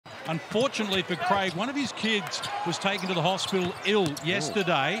Unfortunately for Craig, one of his kids was taken to the hospital ill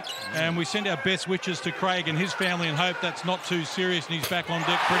yesterday, and we send our best wishes to Craig and his family and hope that's not too serious and he's back on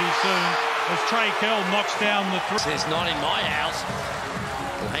deck pretty soon as Trey Kell knocks down the three. Says not in my house.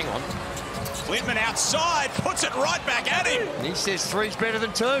 Well, hang on. Whitman outside, puts it right back at him. And he says three's better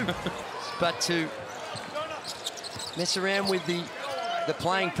than two. But to mess around with the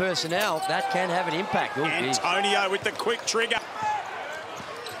playing personnel, that can have an impact. Ooh, Antonio with the quick trigger.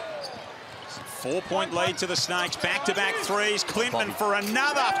 4-point lead to the Snakes. Back-to-back threes. Klintman for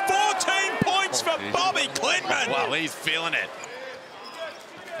another 14 points for Bobby Klintman. Well, he's feeling it.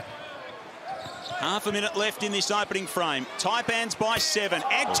 Half a minute left in this opening frame. Taipans by 7.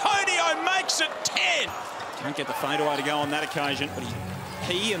 Antonio makes it 10. Don't get the fadeaway to go on that occasion, but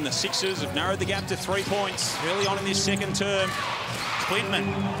he and the Sixers have narrowed the gap to 3 points early on in this second term. Klintman,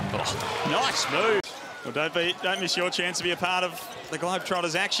 nice move. Well, don't miss your chance to be a part of the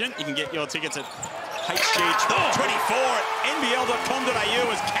Globetrotters action. You can get your tickets at HG24 at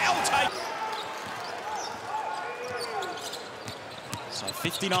NBL24 as Cal takes. So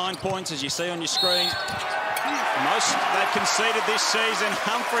 59 points, as you see on your screen. Most they've conceded this season.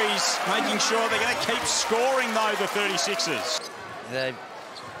 Humphreys making sure they're going to keep scoring, though, the 36ers. They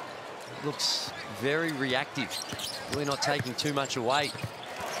looks very reactive. Really not taking too much away.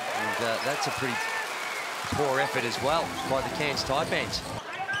 And that's a pretty poor effort as well by the Cairns Taipans.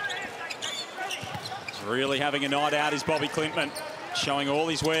 He's really having a night out is Bobby Klintman, showing all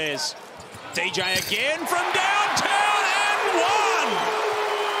his wares. DJ again from downtown and one!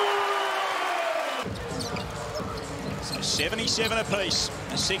 So 77 apiece.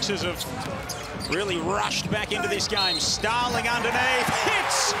 The Sixers have really rushed back into this game. Starling underneath,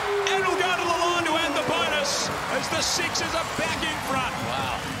 hits, and will go to the line to add the bonus as the Sixers are back in front.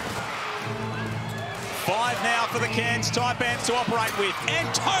 Wow. 5 now for the Cairns Taipans to operate with.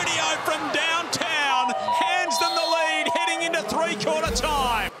 Antonio from downtown hands them the lead heading into three-quarter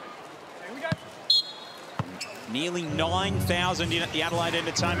time. Nearly 9,000 in at the Adelaide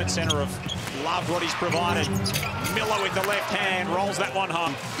Entertainment Centre have loved what he's provided. Miller with the left hand rolls that one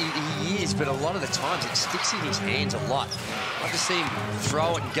home. He is, but a lot of the times it sticks in his hands a lot. I like to see him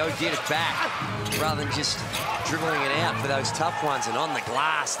throw it and go get it back rather than just dribbling it out for those tough ones. And on the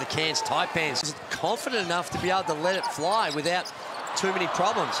glass, the Cairns Taipans is confident enough to be able to let it fly without too many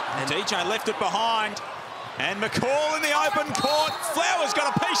problems. And DJ left it behind. And McCall in the open court. Flowers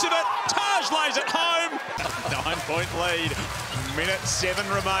got a piece of it. Taj lays it home. 9-point lead. Minute 7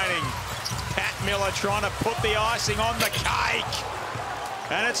 remaining. Pat Miller trying to put the icing on the cake.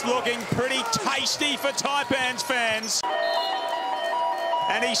 And it's looking pretty tasty for Taipans fans.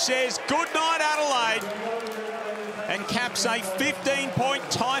 And he says, good night, Adelaide. And caps a 15-point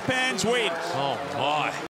Taipans win. Oh, my.